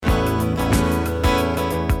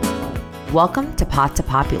Welcome to Pot to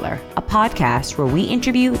Popular, a podcast where we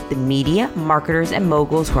interview the media, marketers, and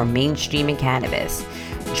moguls who are mainstreaming cannabis.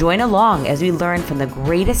 Join along as we learn from the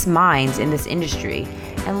greatest minds in this industry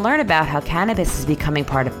and learn about how cannabis is becoming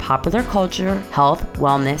part of popular culture, health,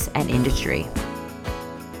 wellness, and industry.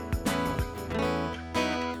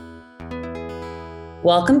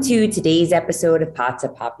 Welcome to today's episode of Pot to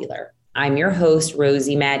Popular. I'm your host,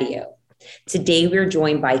 Rosie Matteo. Today, we're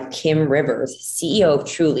joined by Kim Rivers, CEO of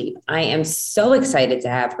Trulieve. I am so excited to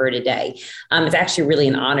have her today. It's actually really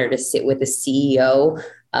an honor to sit with the CEO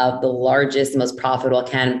of the largest, most profitable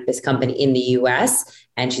cannabis company in the US,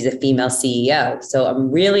 and she's a female CEO. So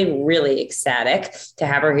I'm really, really ecstatic to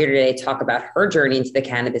have her here today to talk about her journey into the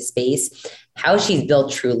cannabis space, how she's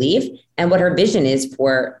built Trulieve, and what her vision is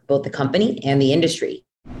for both the company and the industry.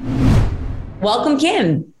 Welcome,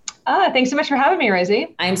 Kim. Thanks so much for having me,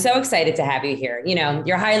 Rosie. I'm so excited to have you here. You know,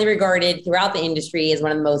 you're highly regarded throughout the industry as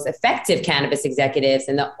one of the most effective cannabis executives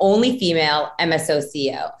and the only female MSO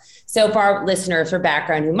CEO. So for our listeners, for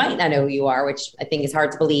background, who might not know who you are, which I think is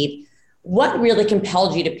hard to believe, what really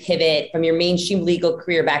compelled you to pivot from your mainstream legal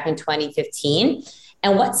career back in 2015?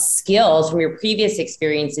 And what skills from your previous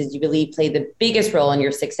experiences do you believe played the biggest role in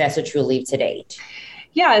your success at Trulieve to date?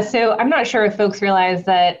 Yeah, so I'm not sure if folks realize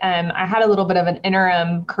that I had a little bit of an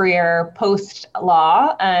interim career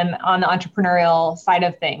post-law on the entrepreneurial side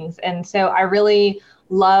of things. And so I really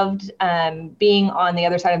loved being on the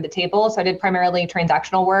other side of the table. So I did primarily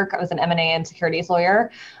transactional work. I was an M&A and securities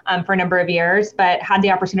lawyer for a number of years, but had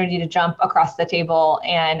the opportunity to jump across the table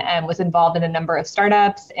and was involved in a number of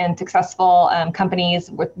startups and successful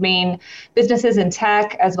companies with main businesses in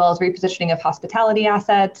tech, as well as repositioning of hospitality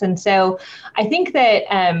assets. And so I think that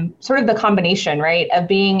sort of the combination, right, of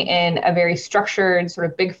being in a very structured, sort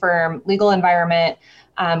of big firm legal environment,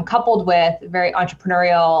 coupled with very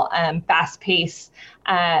entrepreneurial, fast-paced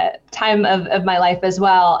time of my life as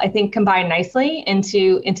well, I think combined nicely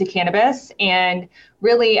into cannabis. And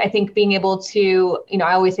really, I think being able to,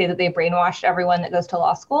 I always say that they brainwashed everyone that goes to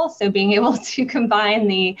law school. So being able to combine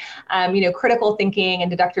the, critical thinking and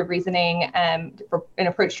deductive reasoning for an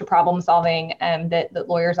approach to problem solving that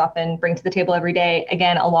lawyers often bring to the table every day,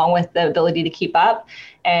 again, along with the ability to keep up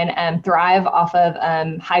and thrive off of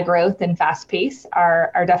high growth and fast pace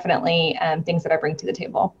are definitely things that I bring to the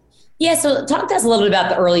table. Yeah, so talk to us a little bit about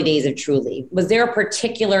the early days of Trulieve. Was there a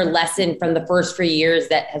particular lesson from the first 3 years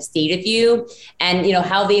that have stayed with you, and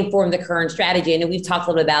how they informed the current strategy? I know we've talked a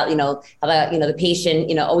little bit about how the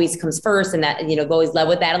patient always comes first, and that we've always led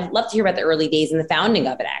with that. I'd love to hear about the early days and the founding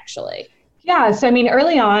of it, actually. Yeah, so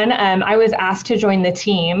early on, I was asked to join the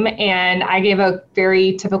team, and I gave a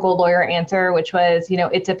very typical lawyer answer, which was,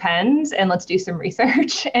 it depends, and let's do some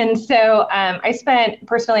research. And so I spent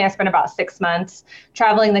about 6 months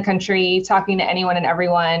traveling the country, talking to anyone and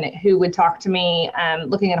everyone who would talk to me,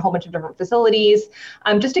 looking at a whole bunch of different facilities,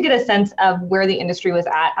 just to get a sense of where the industry was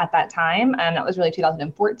at that time. And that was really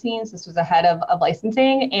 2014, so this was ahead of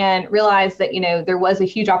licensing, and realized that, there was a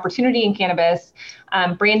huge opportunity in cannabis.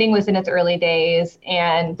 Branding was in its early days,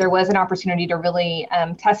 and there was an opportunity to really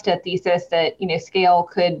test a thesis that scale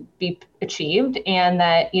could be achieved, and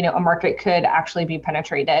that a market could actually be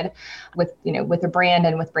penetrated with a brand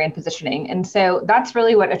and with brand positioning. And so that's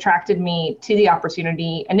really what attracted me to the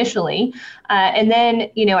opportunity initially. And then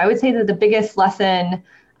I would say that the biggest lesson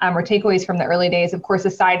or takeaways from the early days, of course,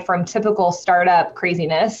 aside from typical startup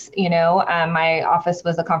craziness, my office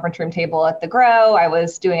was a conference room table at the Grow. I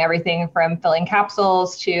was doing everything from filling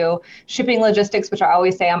capsules to shipping logistics, which I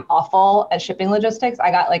always say I'm awful at shipping logistics. I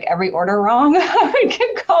got every order wrong. I would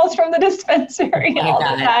get calls from the dispensary all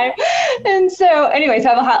the time. And so anyways,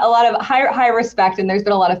 I have a lot of high respect, and there's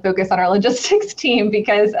been a lot of focus on our logistics team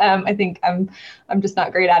because I think I'm just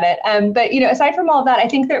not great at it. But aside from all of that, I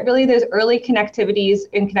think that really those early connectivities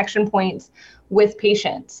and connection points with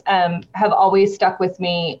patients have always stuck with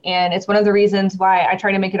me. And it's one of the reasons why I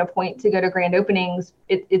try to make it a point to go to grand openings.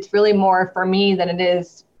 It's really more for me than it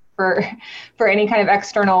is for any kind of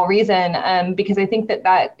external reason, because I think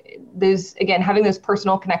that those, again, having those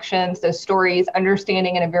personal connections, those stories,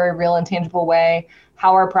 understanding in a very real and tangible way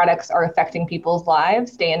how our products are affecting people's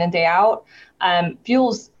lives day in and day out,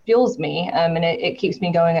 fuels me, and it keeps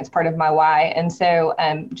me going. It's part of my why. And so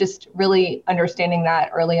just really understanding that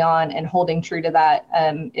early on and holding true to that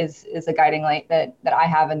is a guiding light that I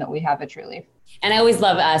have and that we have at Trulieve. And I always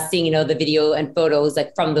love seeing, the video and photos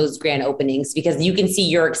like from those grand openings, because you can see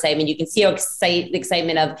your excitement. You can see the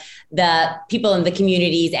excitement of the people in the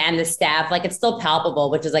communities and the staff. Like, it's still palpable,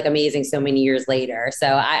 which is like amazing so many years later. So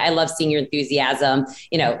I love seeing your enthusiasm,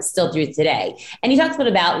 still through today. And you talked a bit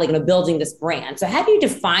about building this brand. So how do you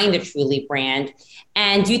define the Trulieve brand?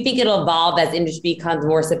 And do you think it'll evolve as industry becomes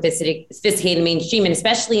more sophisticated and mainstream, and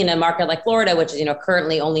especially in a market like Florida, which is,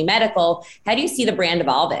 currently only medical? How do you see the brand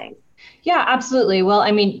evolving? Yeah, absolutely. Well,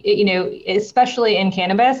 I mean, especially in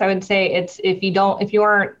cannabis, I would say it's if you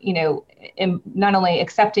aren't, not only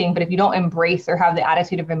accepting, but if you don't embrace or have the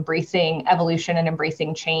attitude of embracing evolution and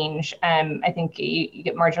embracing change, I think you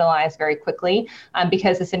get marginalized very quickly,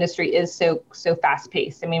 because this industry is so fast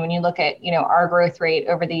paced. I mean, when you look at, our growth rate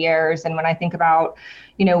over the years, and when I think about,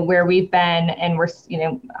 where we've been, and we're,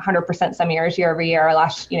 100% some years year over year.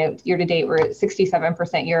 Last, year to date, we're at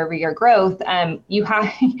 67% year over year growth.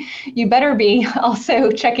 You better be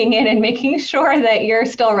also checking in and making sure that you're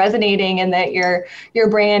still resonating, and that your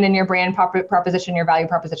brand and your brand proposition, your value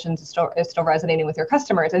propositions is still resonating with your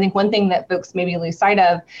customers. I think one thing that folks maybe lose sight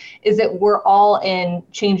of is that we're all in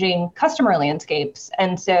changing customer landscapes.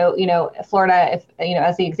 And so, Florida, if,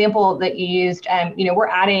 as the example that you used, we're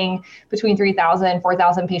adding between 3,000,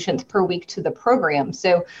 4,000 patients per week to the program.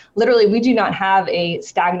 So literally, we do not have a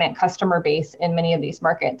stagnant customer base in many of these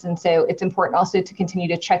markets. And so it's important also to continue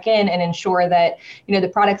to check in and ensure that, the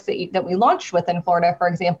products that we launched with in Florida, for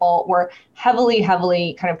example, were heavily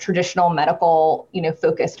kind of traditional medical,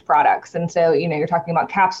 focused products. And so, you're talking about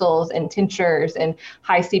capsules and tinctures and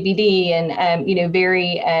high CBD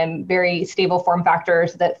and, very stable form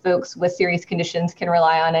factors that folks with serious conditions can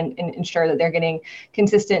rely on, and ensure that they're getting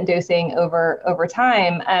consistent dosing over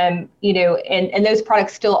time. And those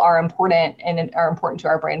products still are important and are important to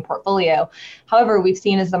our brand portfolio. However, we've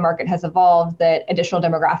seen as the market has evolved that additional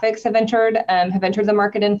demographics have entered the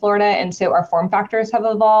market in Florida. And so our form factors have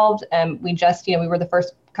evolved. We were the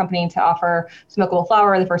first company to offer smokable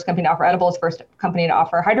flower, the first company to offer edibles, first company to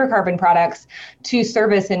offer hydrocarbon products, to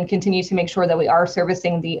service and continue to make sure that we are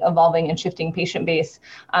servicing the evolving and shifting patient base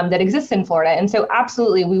that exists in Florida. And so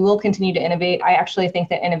absolutely, we will continue to innovate. I actually think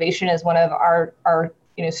that innovation is one of our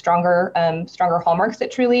stronger hallmarks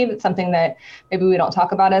at Trulieve. It's something that maybe we don't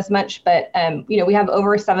talk about as much, but we have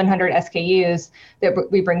over 700 SKUs that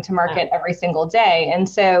we bring to market every single day,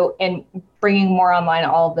 and bringing more online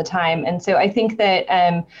all of the time. And so I think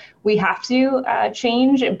that we have to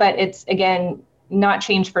change, but it's, again, not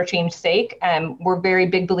change for change's sake. We're very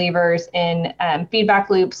big believers in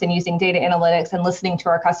feedback loops and using data analytics and listening to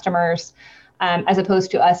our customers. As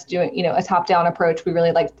opposed to us doing, a top-down approach. We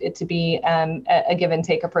really like it to be a give and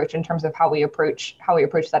take approach in terms of how we approach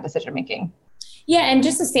that decision making. Yeah, and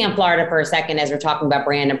just to stay on Florida for a second, as we're talking about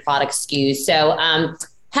brand and product SKUs. So,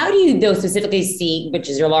 how do you, though, specifically see, which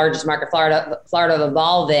is your largest market, Florida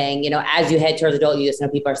evolving? As you head towards adult use?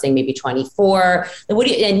 People are saying maybe 24.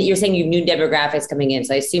 And you're saying you have new demographics coming in.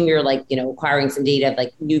 So I assume you're acquiring some data of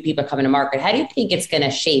new people coming to market. How do you think it's going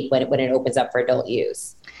to shape when it opens up for adult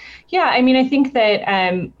use? Yeah, I mean, I think that,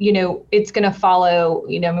 it's going to follow,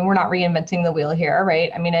 we're not reinventing the wheel here, right?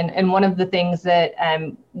 I mean, and one of the things that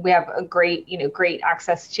we have a great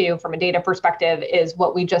access to from a data perspective is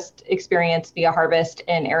what we just experienced via Harvest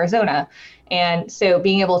in Arizona. And so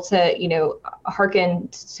being able to, hearken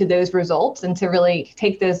to those results and to really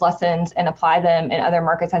take those lessons and apply them in other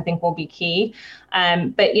markets, I think will be key.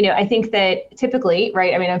 But, I think that typically,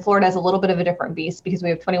 right, I mean, in Florida is a little bit of a different beast because we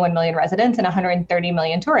have 21 million residents and 130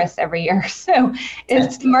 million tourists every year. So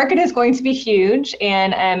the market is going to be huge.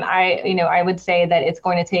 And I would say that it's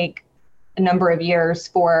going to take a number of years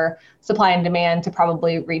for supply and demand to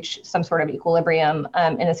probably reach some sort of equilibrium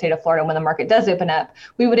in the state of Florida when the market does open up.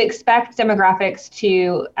 We would expect demographics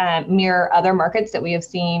to mirror other markets that we have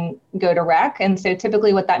seen go to rec. And so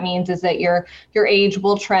typically what that means is that your age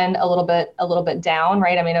will trend a little bit down,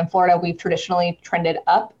 right? I mean, in Florida, we've traditionally trended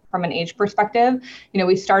up from an age perspective.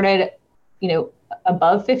 We started,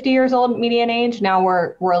 above 50 years old median age. Now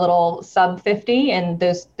we're a little sub 50, and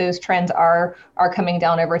those trends are coming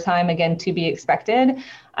down over time, again, to be expected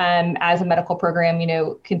as a medical program,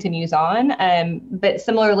 continues on. But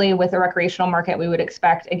similarly with the recreational market, we would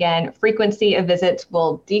expect, again, frequency of visits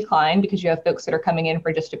will decline because you have folks that are coming in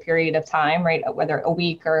for just a period of time, right? Whether a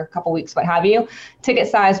week or a couple weeks, what have you. Ticket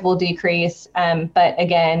size will decrease, but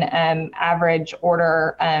again, average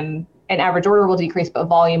order will decrease, but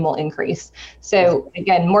volume will increase. So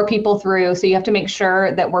again, more people through. So you have to make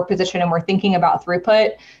sure that we're positioned and we're thinking about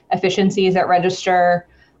throughput, efficiencies at register,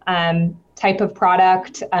 type of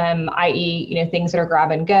product, i.e., things that are grab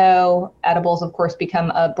and go. Edibles, of course, become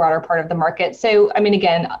a broader part of the market. So, I mean,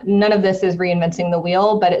 again, none of this is reinventing the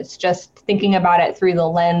wheel, but it's just thinking about it through the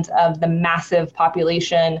lens of the massive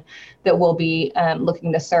population that we'll be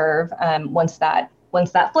looking to serve once that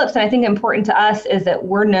flips. And I think important to us is that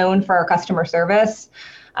we're known for our customer service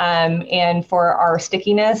and for our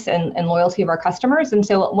stickiness and loyalty of our customers. And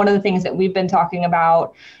so one of the things that we've been talking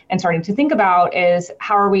about and starting to think about is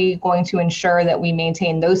how are we going to ensure that we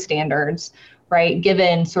maintain those standards, right?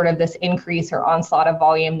 Given sort of this increase or onslaught of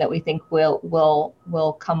volume that we think will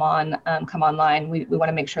come online. We want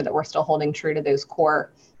to make sure that we're still holding true to those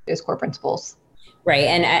core principles. Right.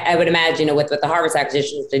 And I would imagine, with the Harvest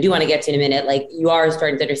acquisition, which I do want to get to in a minute, like you are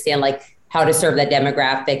starting to understand how to serve that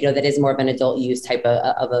demographic, that is more of an adult use type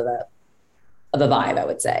of a vibe, I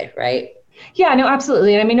would say, right? Yeah, no,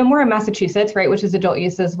 absolutely. And I mean, we're in Massachusetts, right, which is adult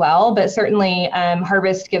use as well, but certainly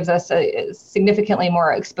Harvest gives us a significantly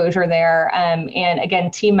more exposure there. And again,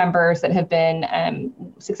 team members that have been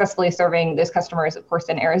successfully serving those customers, of course,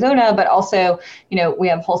 in Arizona, but also, we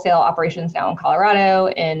have wholesale operations now in Colorado,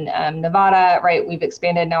 in Nevada, right? We've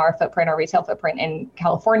expanded now our retail footprint in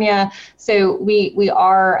California. So we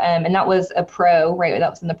are, and that was a pro, right? That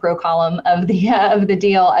was in the pro column of the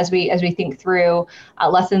deal as we think through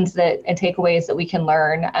lessons and takeaways that we can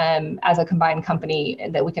learn as a combined company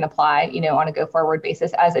that we can apply, on a go forward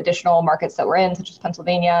basis as additional markets that we're in, such as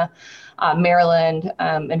Pennsylvania, Maryland,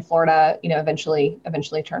 and Florida, eventually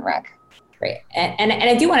turn rec. Great. And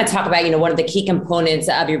I do want to talk about, one of the key components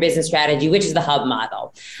of your business strategy, which is the hub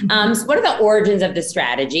model. So what are the origins of the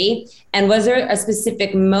strategy? And was there a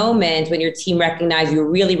specific moment when your team recognized you were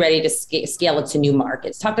really ready to scale it to new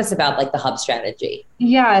markets? Talk to us about the hub strategy.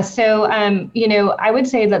 Yeah. So, I would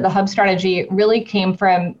say that the hub strategy really came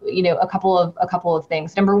from, a couple of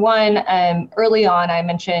things. Number one, early on, I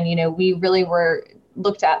mentioned, we really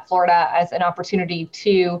looked at Florida as an opportunity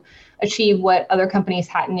to achieve what other companies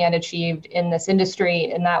hadn't yet achieved in this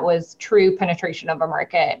industry. And that was true penetration of a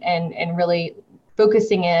market and really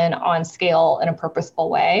focusing in on scale in a purposeful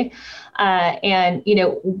way. And,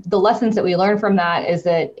 the lessons that we learned from that is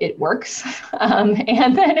that it works.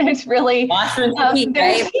 And that it's really thankfully,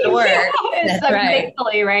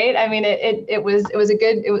 right? I mean,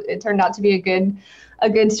 it turned out to be a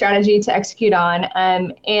good strategy to execute on.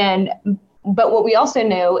 But what we also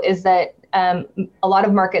know is that a lot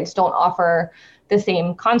of markets don't offer the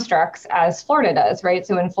same constructs as Florida does, right?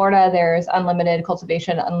 So in Florida, there's unlimited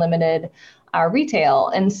cultivation, unlimited retail.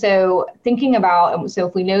 And so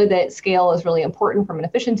if we know that scale is really important from an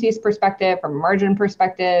efficiencies perspective, from a margin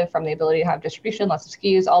perspective, from the ability to have distribution, lots of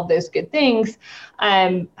SKUs, all of those good things,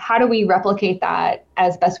 how do we replicate that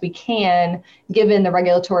as best we can, given the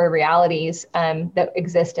regulatory realities that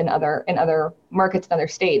exist in other markets and other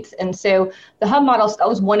states? And so the hub model, that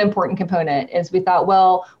was one important component, is we thought,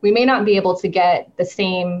 well, we may not be able to get the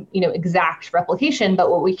same, exact replication,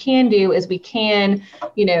 but what we can do is we can,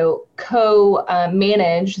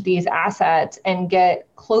 co-manage these assets and get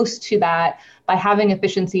close to that by having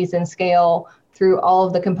efficiencies and scale through all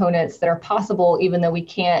of the components that are possible, even though we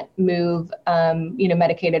can't move,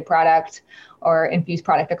 medicated product or infused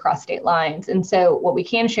product across state lines. And so what we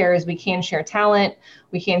can share is we can share talent,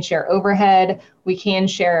 we can share overhead, we can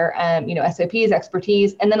share, SOPs,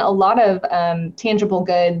 expertise, and then a lot of tangible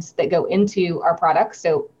goods that go into our products.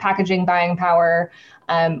 So packaging, buying power.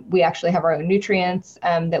 We actually have our own nutrients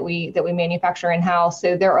that we manufacture in-house.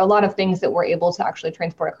 So there are a lot of things that we're able to actually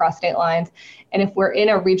transport across state lines. And if we're in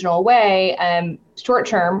a regional way, short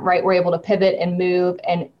term, right, we're able to pivot and move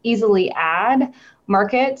and easily add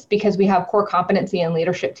markets because we have core competency and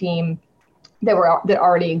leadership team that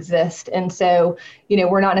already exist. And so,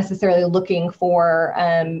 we're not necessarily looking for,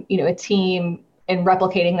 a team and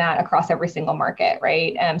replicating that across every single market,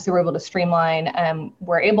 right? So we're able to streamline,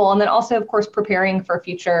 we're able, and then also, of course, preparing for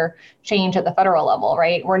future change at the federal level,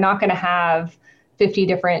 right? We're not going to have 50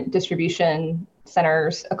 different distribution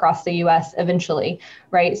centers across the US eventually,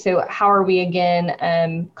 right? So how are we,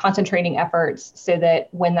 again, concentrating efforts so that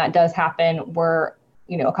when that does happen, we're,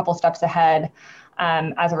 a couple steps ahead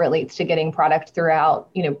as it relates to getting product throughout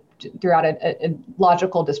a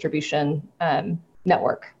logical distribution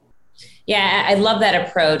network. Yeah, I love that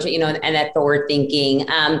approach, and that forward thinking.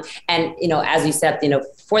 And, as you said,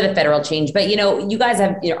 for the federal change, but, you guys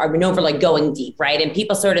are known for going deep, right? And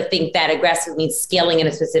people sort of think that aggressive means scaling in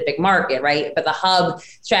a specific market, right? But the hub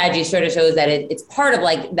strategy sort of shows that it's part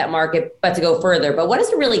of that market, but to go further. But what does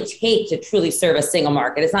it really take to truly serve a single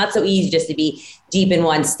market? It's not so easy just to be deep in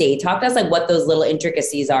one state. Talk to us what those little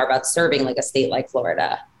intricacies are about serving a state like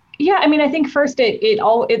Florida. Yeah, I mean, I think first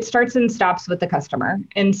it starts and stops with the customer.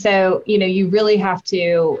 And so, you really have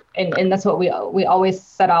to, and that's what we always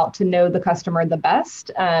set out to know the customer the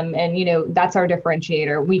best. And that's our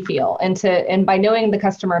differentiator, we feel. And by knowing the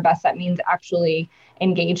customer best, that means actually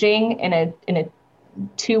engaging in a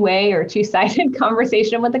two-way or two-sided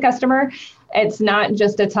conversation with the customer. It's not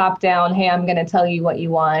just a top-down, hey, I'm going to tell you what you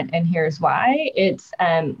want and here's why. It's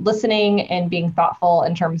listening and being thoughtful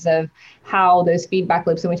in terms of how those feedback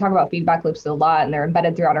loops, and we talk about feedback loops a lot and they're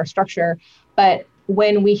embedded throughout our structure, but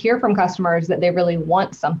when we hear from customers that they really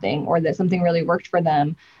want something or that something really worked for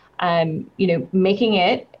them, making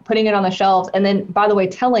it, putting it on the shelves, and then, by the way,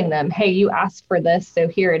 telling them, hey, you asked for this, so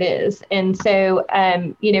here it is. And so,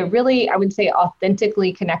 really, I would say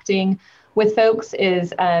authentically connecting with folks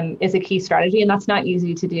is a key strategy. And that's not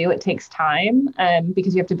easy to do. It takes time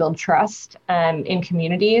because you have to build trust in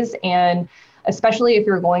communities. And especially if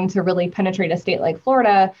you're going to really penetrate a state like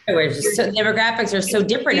Florida. Demographics are so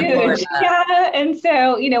different in Florida. Yeah. And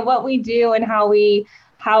so, what we do and how we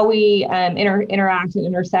interact and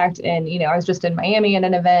intersect. And, I was just in Miami at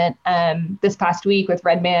an event this past week with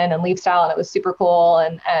Redman and Leaf Style, and it was super cool,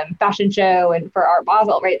 and fashion show and for Art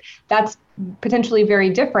Basel, right? That's potentially very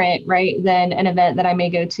different, right, than an event that I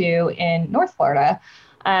may go to in North Florida.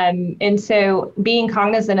 And so being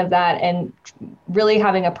cognizant of that and really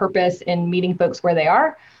having a purpose in meeting folks where they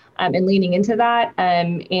are and leaning into that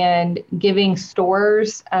and giving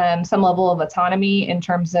stores some level of autonomy in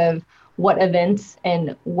terms of what events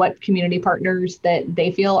and what community partners that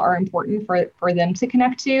they feel are important for them to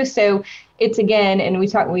connect to. So it's, again, and we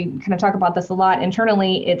kind of talk about this a lot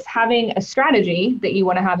internally, it's having a strategy that you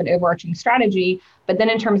want to have, an overarching strategy, but then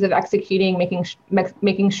in terms of executing,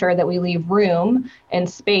 making sure that we leave room and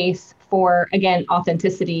space for, again,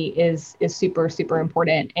 authenticity is super, super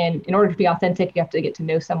important. And in order to be authentic, you have to get to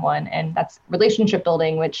know someone, and that's relationship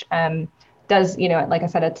building, which does, like I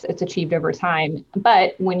said, it's achieved over time.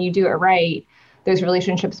 But when you do it right, those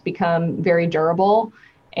relationships become very durable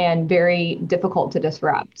and very difficult to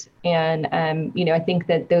disrupt. And, I think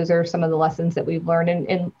that those are some of the lessons that we've learned.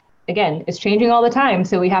 And again, it's changing all the time.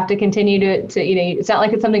 So we have to continue to it's not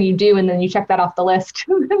like it's something you do and then you check that off the list.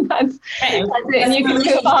 that's it, and you can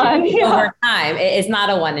move on. Over time. It's not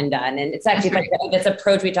a one and done. And it's actually like this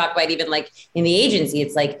approach we talk about, even like in the agency,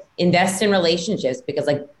 it's like invest in relationships, because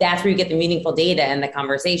like that's where you get the meaningful data and the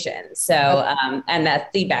conversation. So, and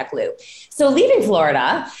that feedback loop. So leaving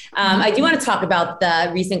Florida, I do want to talk about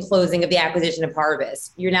the recent closing of the acquisition of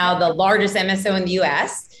Harvest. You're now the largest MSO in the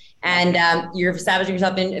US. And you're establishing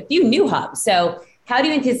yourself in a few new hubs. So how do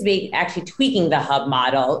you anticipate actually tweaking the hub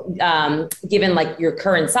model, given like your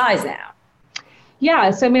current size now?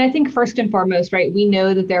 Yeah, so I mean, I think first and foremost, right, we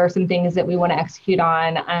know that there are some things that we want to execute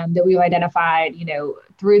on that we've identified,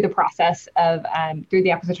 through the process of, through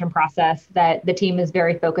the acquisition process, that the team is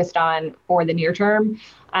very focused on for the near term,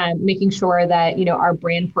 making sure that, our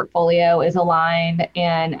brand portfolio is aligned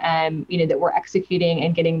and, that we're executing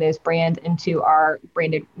and getting those brands into our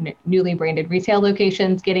newly branded retail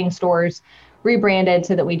locations, getting stores rebranded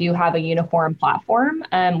so that we do have a uniform platform,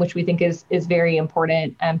 which we think is very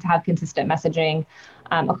important to have consistent messaging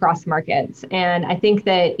across markets. And I think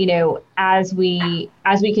that, as we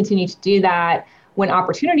continue to do that, when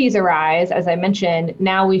opportunities arise, as I mentioned,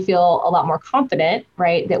 now we feel a lot more confident,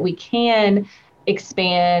 right, that we can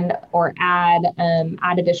expand or add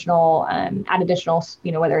additional,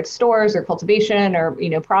 whether it's stores or cultivation or,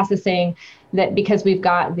 processing, that because we've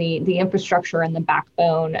got the infrastructure and the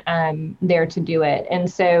backbone there to do it.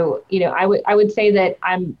 And so, I would say that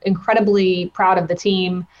I'm incredibly proud of the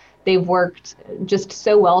team. They've worked just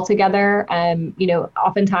so well together.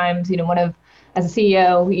 Oftentimes, as a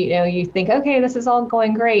CEO, you think, okay, this is all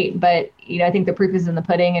going great, but I think the proof is in the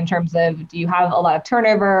pudding in terms of, do you have a lot of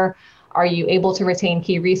turnover? Are you able to retain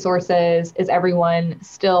key resources? Is everyone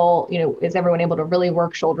able to really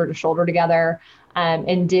work shoulder to shoulder together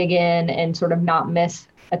and dig in and sort of not miss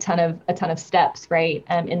a ton of steps, right?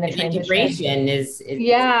 In the transition. Integration is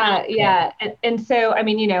yeah. And so, I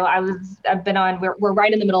mean, we're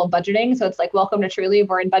right in the middle of budgeting. So it's like, welcome to Trulieve,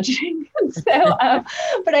 we're in budgeting. So,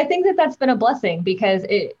 but I think that that's been a blessing because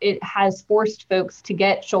it has forced folks to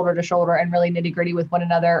get shoulder to shoulder and really nitty gritty with one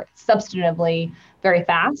another substantively very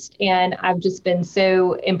fast. And I've just been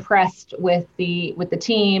so impressed with the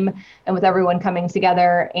team and with everyone coming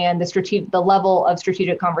together and the level of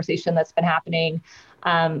strategic conversation that's been happening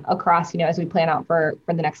across, as we plan out for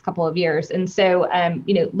the next couple of years. And so,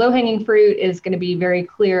 low hanging fruit is going to be very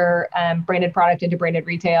clear, branded product into branded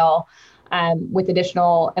retail with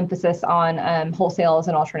additional emphasis on wholesale as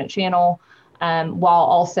an alternate channel. while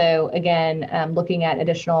also, again, looking at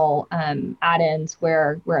additional add-ins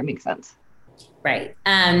where it makes sense. Right.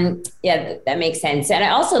 Yeah, that makes sense. And I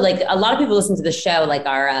also like a lot of people listen to the show, like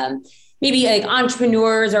are maybe like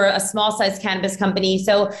entrepreneurs or a small size cannabis company.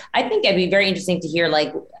 So I think it'd be very interesting to hear,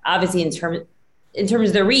 like, obviously in terms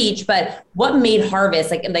of the reach, but what made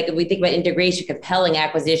Harvest, like if we think about integration, compelling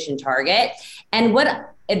acquisition target, and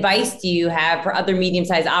what advice do you have for other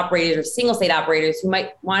medium-sized operators or single state operators who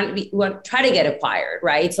might want to try to get acquired,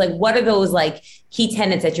 right? So like, what are those like key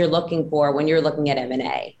tenets that you're looking for when you're looking at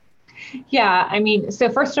M&A? Yeah, I mean, so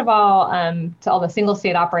first of all, to all the single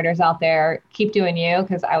state operators out there, keep doing you,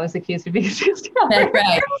 because I was accused of being a single state operator. That's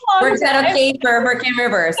right. Works out okay for Kim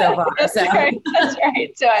River so far. That's right. That's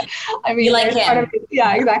right. So I mean, you like him.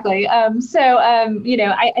 Yeah, exactly. I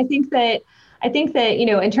think that,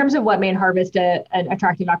 in terms of what made Harvest an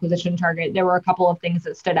attractive acquisition target, there were a couple of things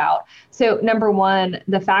that stood out. So number one,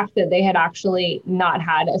 the fact that they had actually not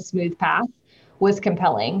had a smooth path was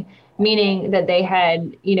compelling, meaning that they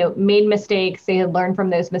had, made mistakes, they had learned from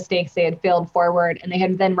those mistakes, they had failed forward, and they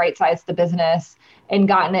had then right-sized the business and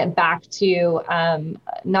gotten it back to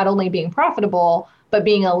not only being profitable, but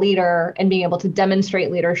being a leader and being able to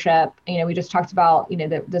demonstrate leadership. We just talked about,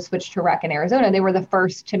 the switch to rec in Arizona. They were the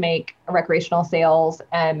first to make recreational sales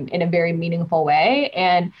in a very meaningful way.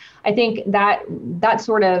 And I think that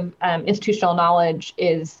sort of institutional knowledge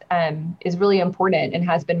is really important and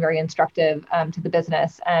has been very instructive to the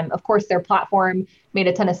business. Of course, their platform made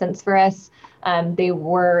a ton of sense for us. They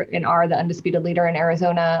were and are the undisputed leader in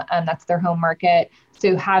Arizona. That's their home market.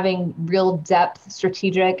 So having real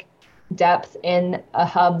strategic depth in a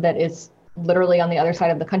hub that is literally on the other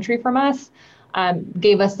side of the country from us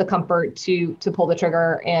gave us the comfort to pull the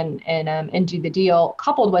trigger and do the deal,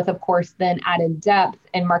 coupled with, of course, then added depth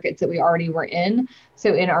in markets that we already were in.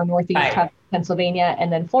 So in our Northeast hub, Pennsylvania,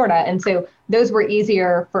 and then Florida. And so those were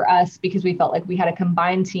easier for us because we felt like we had a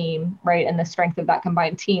combined team, right? And the strength of that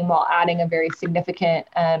combined team while adding a very significant,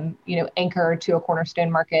 anchor to a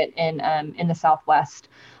cornerstone market in the Southwest.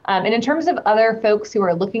 And in terms of other folks who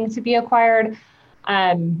are looking to be acquired,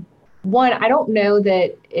 one, I don't know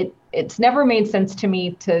that it's never made sense to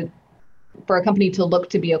me for a company to look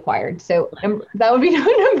to be acquired. So that would be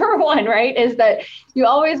number one, right? Is that you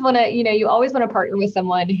always want to partner with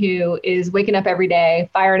someone who is waking up every day,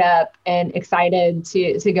 fired up and excited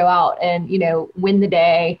to go out and, win the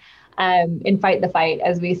day and fight the fight,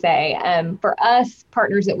 as we say. For us,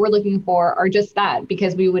 partners that we're looking for are just that,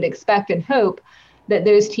 because we would expect and hope that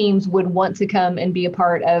those teams would want to come and be a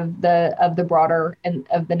part of the broader and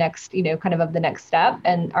of the next, of the next step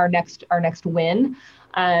and our next win,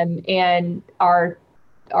 and are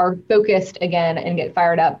focused again and get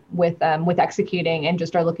fired up with executing and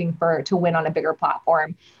just are looking to win on a bigger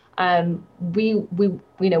platform. We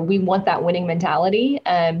want that winning mentality.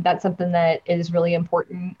 That's something that is really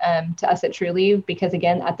important to us at Trulieve, because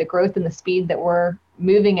again, at the growth and the speed that we're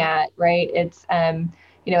moving at, right? It's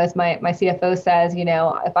as my CFO says,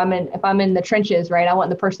 if I'm in the trenches, right, I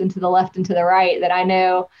want the person to the left and to the right that I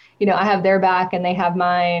know, I have their back and they have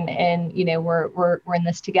mine, and we're in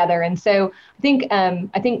this together. And so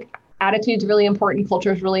I think attitude's really important,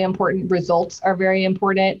 culture is really important, results are very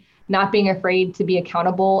important. Not being afraid to be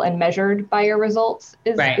accountable and measured by your results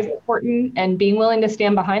is important, and being willing to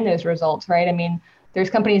stand behind those results, right? I mean,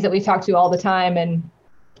 there's companies that we talk to all the time, and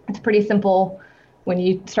it's pretty simple. When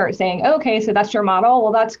you start saying, okay, so that's your model,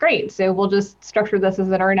 well, that's great. So we'll just structure this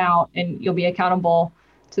as an earn-out and you'll be accountable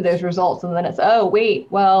to those results. And then it's, oh, wait,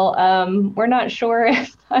 well, we're not sure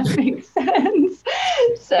if that makes sense.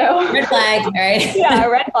 So red flag, right? Yeah,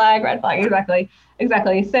 red flag,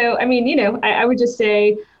 exactly. So, I mean, I would just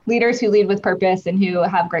say leaders who lead with purpose and who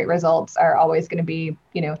have great results are always going to be,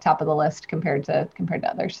 top of the list compared to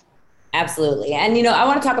others. Absolutely. And, I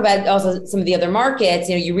want to talk about also some of the other markets.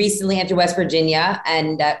 You recently entered West Virginia,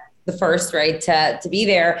 and the first, right, to be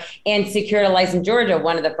there, and secured a license in Georgia,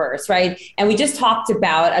 one of the first, right? And we just talked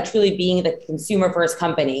about Trulieve being the consumer first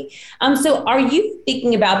company. So are you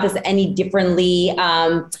thinking about this any differently,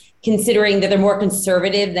 considering that they're more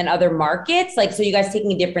conservative than other markets? Like, so you guys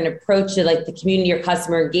taking a different approach to like the community or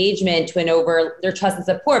customer engagement to win over their trust and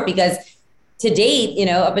support? Because to date,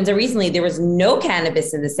 up until recently, there was no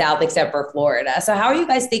cannabis in the South except for Florida. So how are you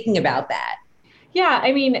guys thinking about that? Yeah,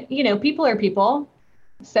 I mean, people are people.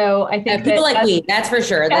 So I think people like weed, that's for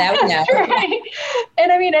sure. That we know. Right.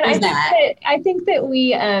 And I mean, and I think that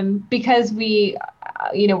we, because we,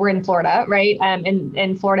 we're in Florida, right?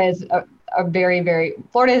 And Florida is a very, very,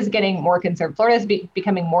 Florida is getting more conservative. Florida is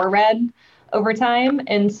becoming more red over time.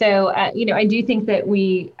 And so, I do think that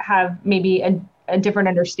we have maybe a different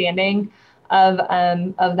understanding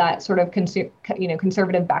of that sort of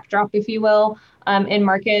conservative backdrop, if you will, in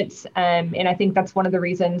markets. And I think that's one of the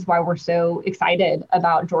reasons why we're so excited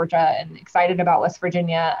about Georgia and excited about West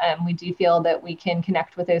Virginia. We do feel that we can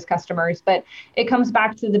connect with those customers, but it comes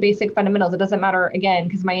back to the basic fundamentals. It doesn't matter, again,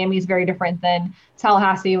 because Miami is very different than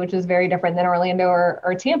Tallahassee, which is very different than Orlando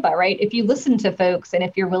or Tampa, right? If you listen to folks and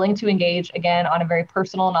if you're willing to engage, again, on a very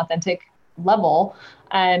personal and authentic level,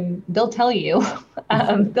 they'll tell you,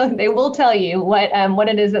 they will tell you what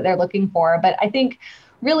it is that they're looking for. But I think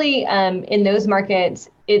really in those markets,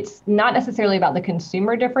 it's not necessarily about the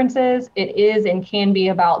consumer differences. It is and can be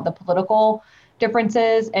about the political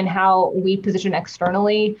differences and how we position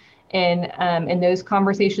externally in those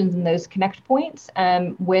conversations and those connect points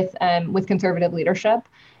with conservative leadership.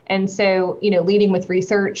 And so, leading with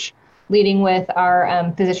research, leading with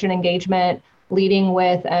our physician engagement, leading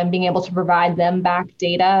with being able to provide them back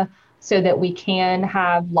data so that we can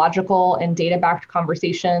have logical and data-backed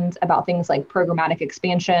conversations about things like programmatic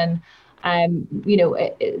expansion,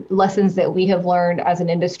 lessons that we have learned as an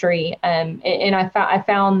industry. And I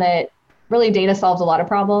found that really data solves a lot of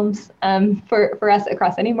problems for us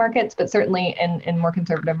across any markets, but certainly in more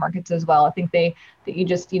conservative markets as well. I think they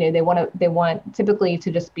want typically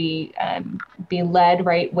to just be led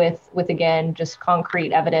right with again just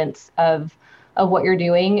concrete evidence of what you're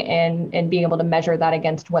doing and being able to measure that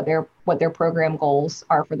against what their program goals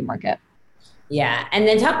are for the market. Yeah. And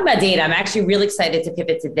then talking about data, I'm actually really excited to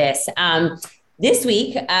pivot to this. This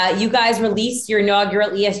week, you guys released your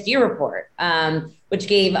inaugural ESG report, which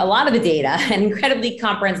gave a lot of the data, an incredibly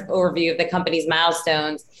comprehensive overview of the company's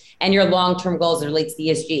milestones and your long-term goals as it relates to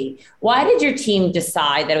ESG. Why did your team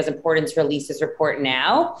decide that it was important to release this report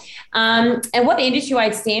now? And what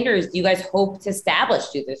industry-wide standards do you guys hope to establish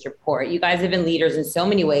through this report? You guys have been leaders in so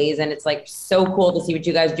many ways, and it's like so cool to see what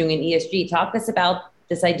you guys are doing in ESG. Talk to us about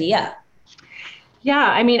this idea.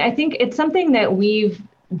 Yeah, I mean, I think it's something that we've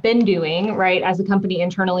been doing, right, as a company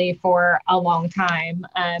internally for a long time.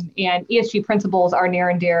 And ESG principles are near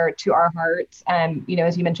and dear to our hearts. As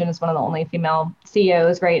you mentioned, as one of the only female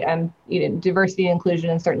CEOs, right, diversity and inclusion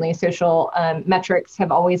and certainly social metrics have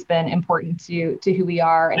always been important to who we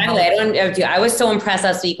are. And I was so impressed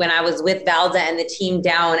last week when I was with Valda and the team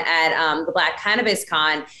down at the Black Cannabis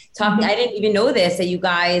Con. I didn't even know this, that you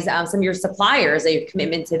guys, some of your suppliers, your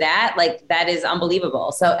commitment to that, like that is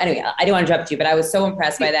unbelievable. So anyway, I didn't want to interrupt you, but I was so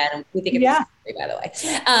impressed by that. And we think it's great, by the way.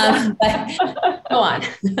 But go on.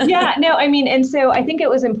 Yeah, no, I mean, and so I think it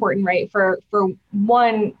was important, right, for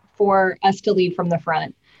us to lead from the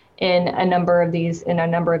front in a number of these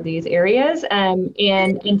areas, and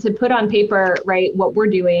to put on paper, right, what we're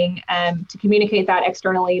doing, to communicate that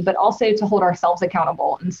externally, but also to hold ourselves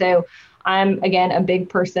accountable. And so I'm, again, a big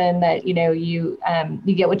person that, you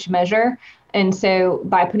get what you measure. And so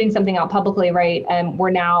by putting something out publicly, right,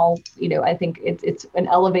 we're now, I think it's an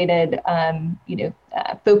elevated,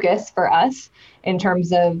 focus for us in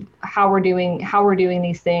terms of how we're doing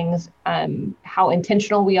these things, how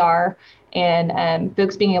intentional we are, and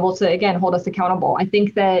folks being able to, again, hold us accountable. I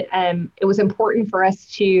think that it was important for us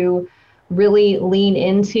to really lean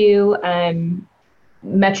into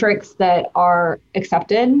metrics that are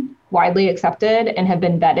widely accepted and have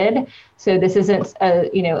been vetted. So this isn't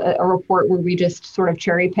a report where we just sort of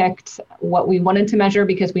cherry picked what we wanted to measure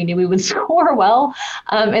because we knew we would score well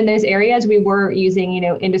in those areas. We were using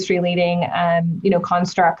industry leading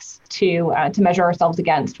constructs to measure ourselves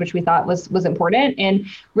against, which we thought was important. And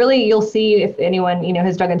really, you'll see, if anyone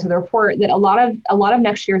has dug into the report, that a lot of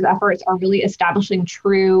next year's efforts are really establishing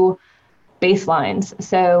true baselines.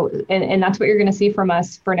 So, and that's what you're going to see from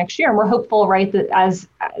us for next year. And we're hopeful, right, that as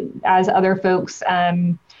other folks,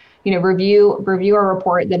 review our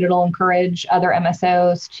report, that it'll encourage other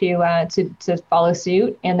MSOs to follow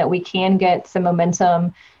suit, and that we can get some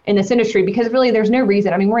momentum in this industry, because really there's no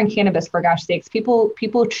reason. I mean, we're in cannabis, for gosh sakes.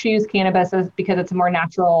 People choose cannabis because it's a more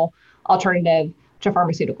natural alternative to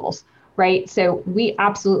pharmaceuticals. Right. So we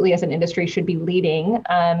absolutely, as an industry, should be leading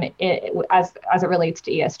as it relates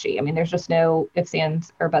to ESG. I mean, there's just no ifs,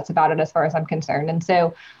 ands, or buts about it as far as I'm concerned. And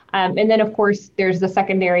so, and then, of course, there's the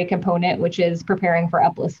secondary component, which is preparing for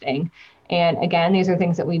uplisting. And again, these are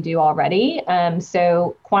things that we do already.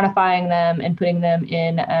 So quantifying them and putting them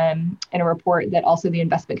in a report that also the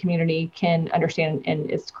investment community can understand,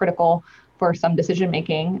 and is critical for some decision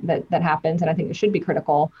making that happens. And I think it should be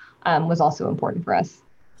critical, was also important for us.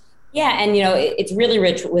 Yeah. And, it's really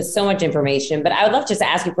rich with so much information, but I would love just to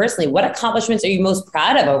ask you personally, what accomplishments are you most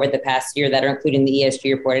proud of over the past year that are included in the ESG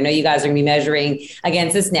report? I know you guys are going to be measuring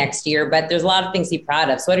against this next year, but there's a lot of things to be proud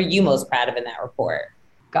of. So what are you most proud of in that report?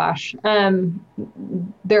 Gosh,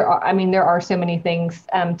 there are so many things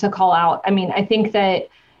to call out. I mean, I think that,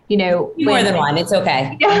 More than one, it's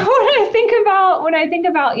okay. yeah, when I think about,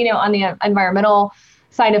 on the environmental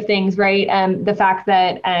side of things, right? The fact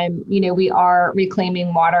that, we are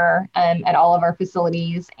reclaiming water at all of our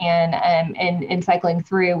facilities and cycling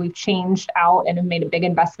through. We've changed out and have made a big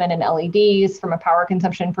investment in LEDs from a power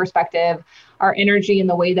consumption perspective, our energy and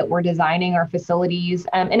the way that we're designing our facilities.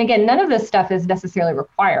 And again, none of this stuff is necessarily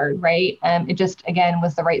required, right? It just, again,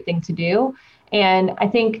 was the right thing to do. And I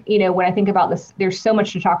think, when I think about this, there's so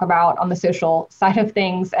much to talk about on the social side of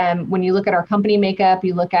things. When you look at our company makeup,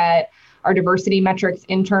 you look at our diversity metrics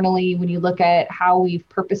internally, when you look at how we've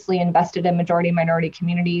purposely invested in majority minority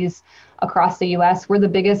communities across the US, we're the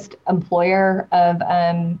biggest employer of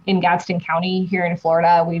in Gadsden County here in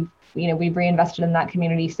Florida. We've reinvested in that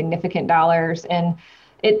community significant dollars. And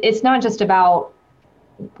it's not just about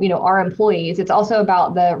our employees, it's also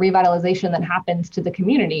about the revitalization that happens to the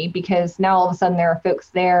community, because now all of a sudden there are folks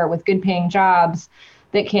there with good paying jobs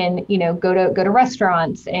that can, go to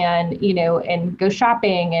restaurants and, and go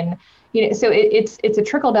shopping. And, so it's a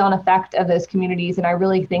trickle down effect of those communities. And I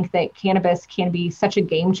really think that cannabis can be such a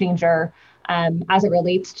game changer as it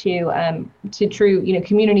relates to true,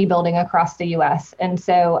 community building across the US. And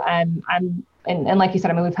so and like you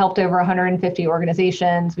said, we've helped over 150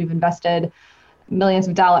 organizations, we've invested millions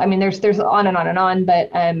of dollars. There's on and on and on,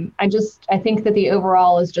 but I think that the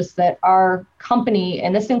overall is just that our company,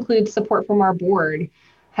 and this includes support from our board,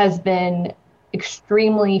 has been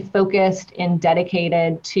extremely focused and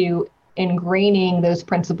dedicated to ingraining those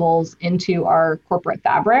principles into our corporate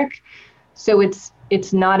fabric. So it's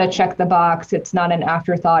not a check the box, it's not an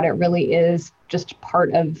afterthought. It really is just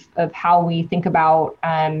part of how we think about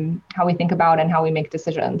and how we make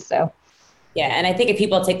decisions. So. Yeah. And I think if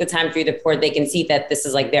people take the time to read the report, they can see that this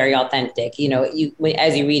is like very authentic. As you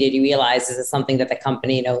read it, you realize this is something that the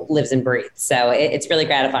company, lives and breathes. So it's really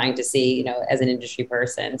gratifying to see, as an industry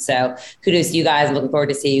person. So kudos to you guys. I'm looking forward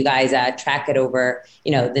to see you guys track it over,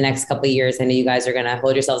 the next couple of years. I know you guys are going to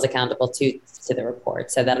hold yourselves accountable to the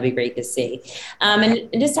report. So that'll be great to see. And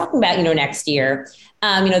just talking about, next year,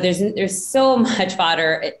 there's so much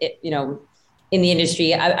fodder, in the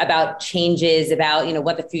industry about changes, about,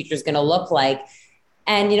 what the future is going to look like.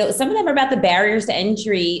 And, some of them are about the barriers to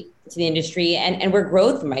entry to the industry and where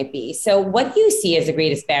growth might be. So what do you see as the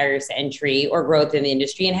greatest barriers to entry or growth in the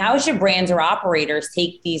industry? And how should brands or operators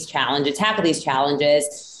tackle these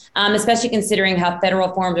challenges, especially considering how federal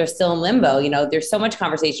reforms are still in limbo? There's so much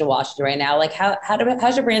conversation in Washington right now. Like how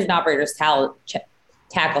should brands and operators tackle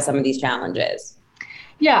some of these challenges?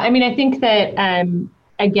 Yeah, I think that,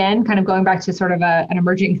 again, kind of going back to sort of an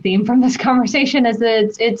emerging theme from this conversation is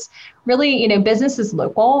that it's really, business is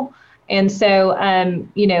local. And so,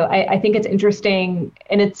 I think it's interesting,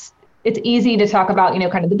 and it's easy to talk about,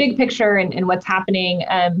 kind of the big picture and what's happening.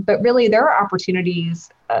 But really there are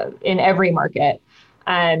opportunities in every market,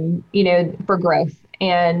 for growth.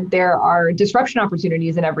 And there are disruption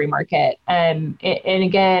opportunities in every market. And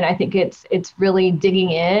again, I think it's really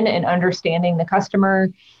digging in and understanding the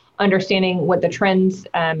customer, understanding what the trends,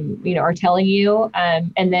 are telling you,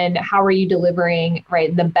 and then how are you delivering,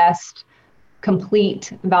 right, the best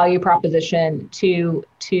complete value proposition to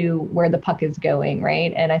where the puck is going,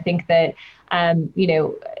 right? And I think that,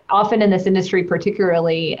 often in this industry,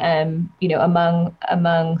 particularly,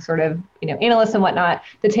 among sort of, analysts and whatnot,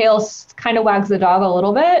 the tail kind of wags the dog a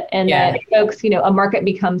little bit, and then folks, a market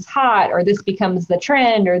becomes hot, or this becomes the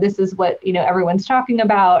trend, or this is what, everyone's talking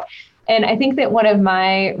about. And I think that one of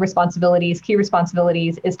my key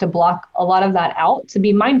responsibilities is to block a lot of that out, to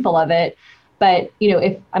be mindful of it. But,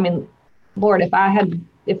 Lord,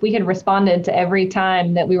 if we had responded to every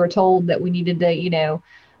time that we were told that we needed to,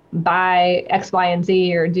 buy X, Y, and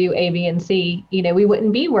Z, or do A, B, and C, we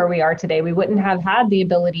wouldn't be where we are today. We wouldn't have had the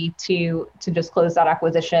ability to just close that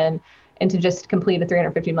acquisition and to just complete a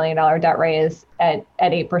 $350 million debt raise at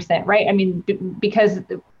 8%, right? Because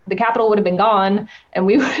the capital would have been gone, and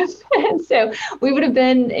we would have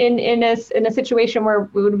been in a situation where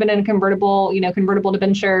we would have been in a convertible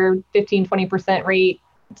debenture 15-20% rate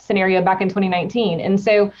scenario back in 2019. And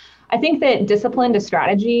so I think that discipline to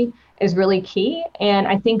strategy is really key. And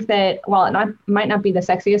I think that while it might not be the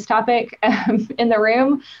sexiest topic in the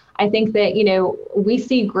room, I think that, we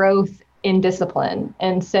see growth in discipline.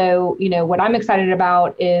 And so, what I'm excited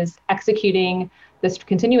about is continuing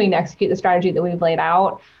to execute the strategy that we've laid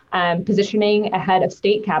out, positioning ahead of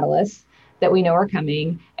state catalysts that we know are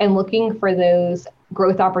coming, and looking for those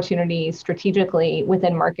growth opportunities strategically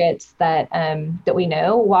within markets that we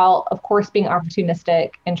know, while of course being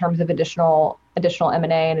opportunistic in terms of additional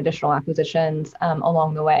M&A and additional acquisitions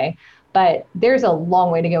along the way. But there's a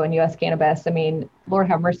long way to go in U.S. cannabis. I mean, Lord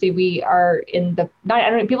have mercy, we are in the, I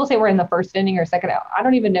don't know, people say we're in the first inning or second. I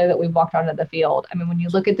don't even know that we've walked onto the field. I mean, when you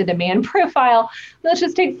look at the demand profile, let's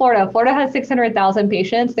just take Florida. Florida has 600,000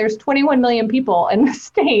 patients. There's 21 million people in the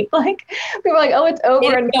state. Like, people are like, oh, it's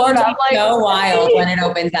over in Florida. I'm like, so wild when it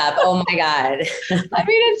opens up. Oh my God. I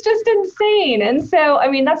mean, it's just insane. And so, I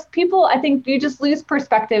mean, that's people, I think you just lose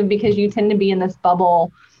perspective because you tend to be in this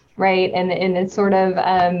bubble, right? And it's sort of,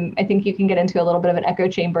 I think you can get into a little bit of an echo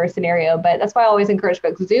chamber scenario, but that's why I always encourage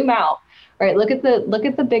folks, zoom out, right? Look at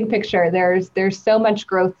the big picture. There's so much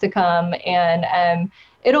growth to come, and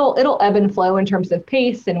it'll ebb and flow in terms of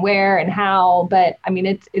pace and where and how, but I mean,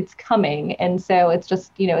 it's coming. And so it's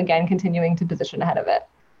just, again, continuing to position ahead of it.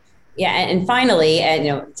 Yeah. And finally,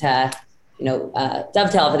 to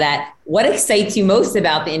dovetail for that, what excites you most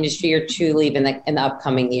about the industry or Trulieve in the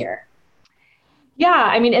upcoming year? Yeah,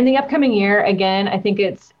 I mean, in the upcoming year, again, I think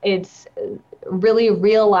it's really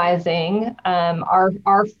realizing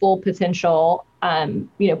our full potential,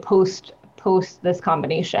 post this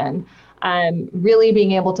combination. Really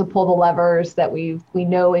being able to pull the levers that we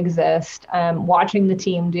know exist, watching the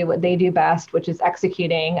team do what they do best, which is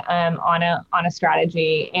executing on a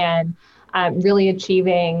strategy, and really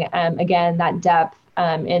achieving again that depth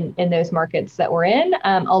in those markets that we're in,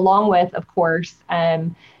 along with, of course,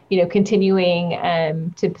 continuing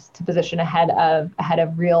to position ahead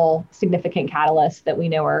of real significant catalysts that we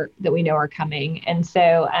know are coming. And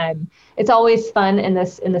so it's always fun in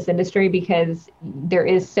this industry because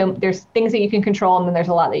there's things that you can control, and then there's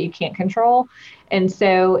a lot that you can't control. And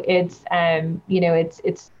so it's a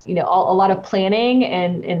lot of planning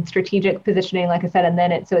and strategic positioning, like I said, and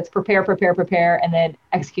then it's prepare, and then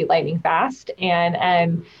execute lightning fast.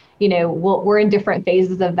 And we're in different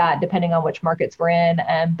phases of that depending on which markets we're in,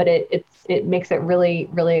 but it makes it really,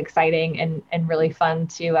 really exciting and really fun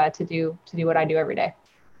to do what I do every day.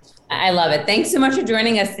 I love it. Thanks so much for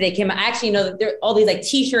joining us today, Kim. I actually know that there are all these like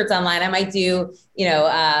t-shirts online. I might do,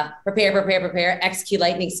 prepare, execute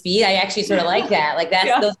lightning speed. I actually sort of like that. Like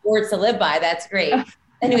that's those words to live by. That's great.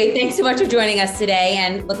 Anyway, thanks so much for joining us today,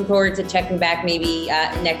 and looking forward to checking back maybe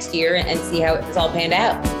next year and see how it's all panned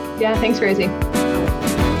out. Yeah, thanks, Rosie.